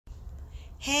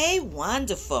Hey,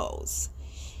 wonderfuls.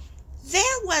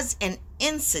 There was an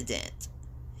incident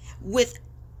with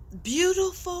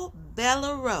beautiful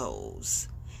Bella Rose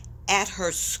at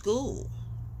her school,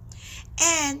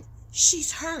 and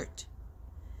she's hurt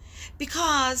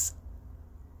because,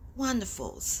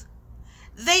 wonderfuls,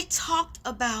 they talked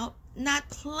about not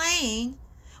playing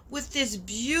with this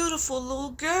beautiful little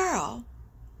girl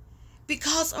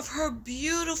because of her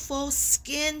beautiful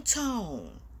skin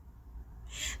tone.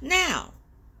 Now,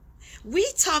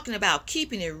 we talking about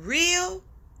keeping it real?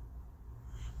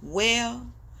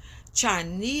 Well,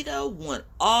 Charnita went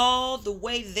all the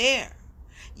way there.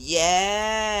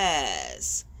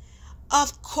 Yes,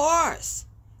 of course,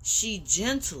 she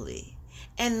gently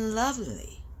and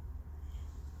lovingly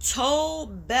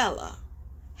told Bella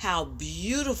how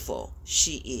beautiful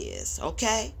she is,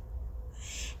 okay?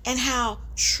 And how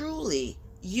truly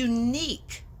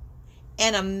unique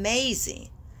and amazing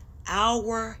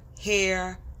our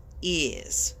hair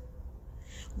is.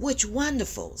 Which,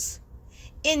 wonderfuls,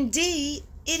 indeed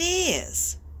it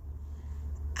is.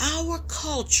 Our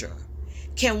culture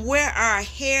can wear our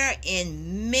hair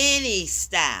in many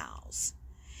styles,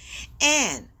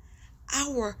 and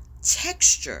our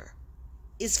texture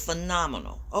is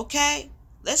phenomenal, okay?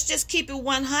 Let's just keep it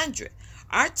 100.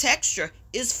 Our texture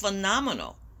is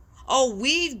phenomenal. Oh,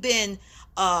 we've been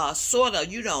sort of,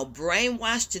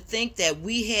 brainwashed to think that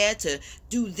we had to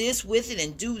do this with it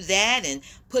and do that and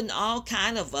putting all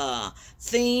kind of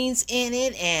things in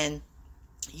it. And,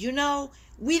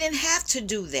 we didn't have to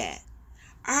do that.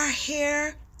 Our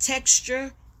hair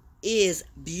texture is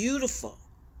beautiful.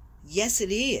 Yes,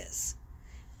 it is.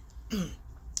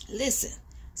 Listen,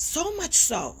 so much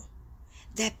so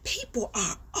that people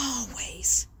are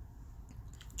always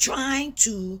trying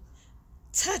to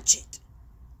touch it.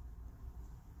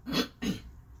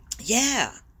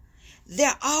 Yeah,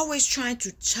 they're always trying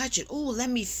to touch it. Oh, let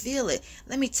me feel it.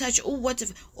 Let me touch it.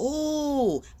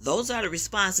 Oh, those are the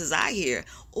responses I hear.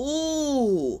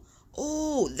 Oh,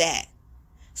 that.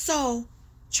 So,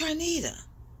 Charnita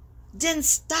didn't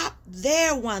stop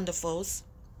there, wonderfuls.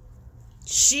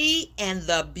 She and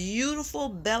the beautiful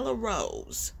Bella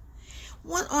Rose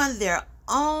went on their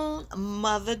own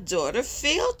mother-daughter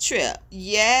field trip.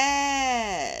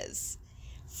 Yes.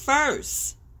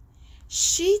 First,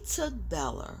 she took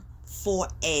Bella for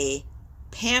a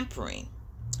pampering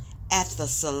at the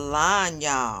salon,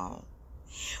 y'all,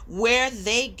 where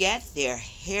they get their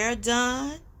hair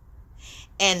done,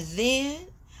 and then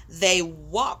they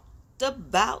walked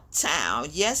about town.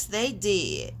 Yes, they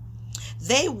did.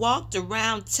 They walked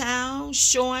around town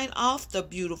showing off the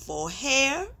beautiful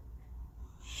hair,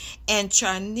 and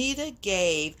Charnita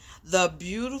gave the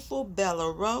beautiful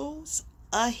Bella Rose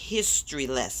a history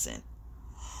lesson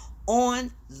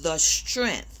on the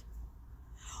strength,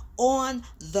 on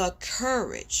the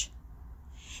courage,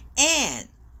 and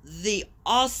the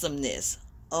awesomeness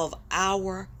of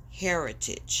our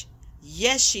heritage.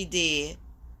 Yes, she did.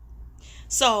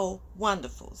 So,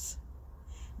 wonderfuls,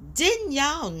 didn't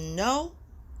y'all know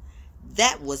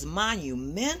that was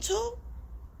monumental?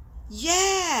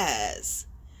 Yes,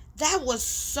 that was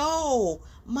so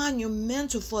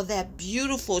monumental for that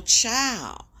beautiful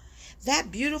child.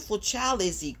 That beautiful child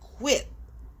is equipped.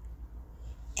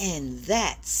 And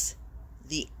that's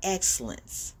the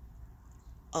excellence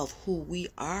of who we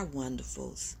are,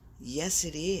 wonderfuls. Yes,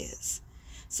 it is.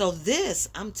 So this,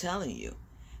 I'm telling you,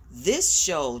 this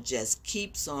show just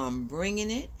keeps on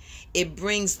bringing it. It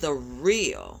brings the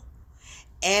real,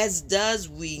 as does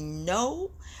we know,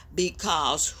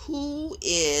 because who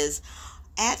is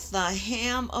at the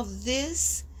helm of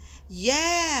this?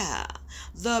 Yeah,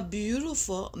 the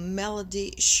beautiful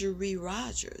Melody Cherie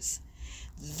Rogers.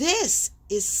 This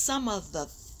is some of the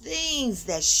things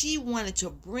that she wanted to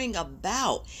bring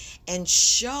about and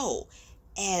show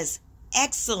as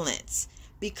excellence,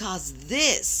 because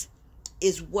this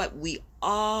is what we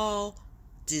all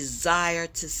desire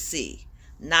to see.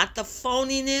 Not the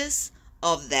phoniness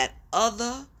of that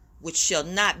other, which shall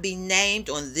not be named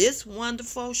on this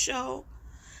wonderful show,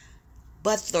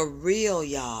 but the real,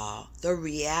 y'all, the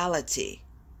reality.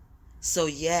 So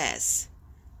yes,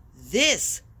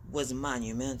 this was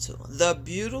monumental. The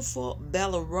beautiful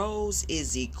Bella Rose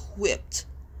is equipped.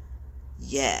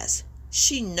 Yes,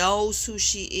 she knows who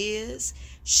she is.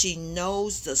 She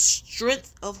knows the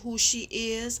strength of who she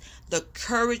is, the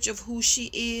courage of who she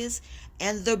is,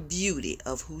 and the beauty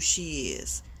of who she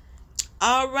is.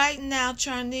 All right now,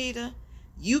 Charnita,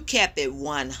 you kept it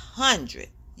 100.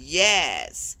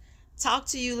 Yes. Talk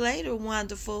to you later,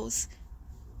 wonderfuls.